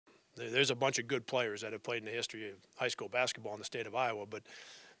there's a bunch of good players that have played in the history of high school basketball in the state of Iowa, but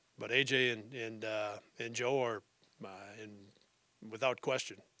AJ and Joe are, and without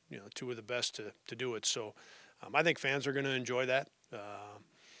question, two of the best to do it. So I think fans are going to enjoy that.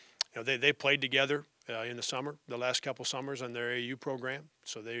 They played together in the summer, the last couple summers on their AU program.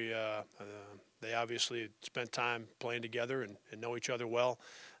 So they obviously spent time playing together and know each other well.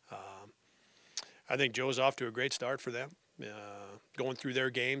 I think Joe's off to a great start for them, going through their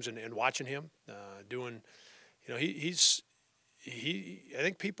games and watching him doing. I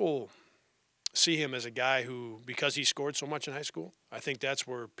think people see him as a guy who, because he scored so much in high school, I think that's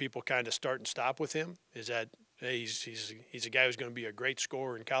where people kind of start and stop with him. Is that hey, he's a guy who's going to be a great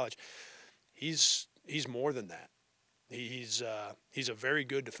scorer in college. He's more than that. He's a very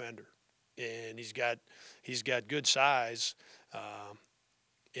good defender, and he's got good size,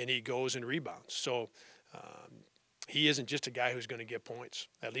 and he goes and rebounds. So he isn't just a guy who's going to get points.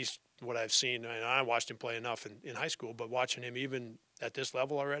 At least what I've seen, and I watched him play enough in high school, but watching him even at this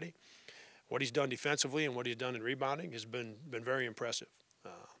level already, what he's done defensively and what he's done in rebounding has been very impressive.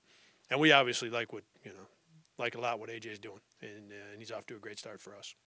 And we obviously like a lot what AJ's doing, and he's off to a great start for us.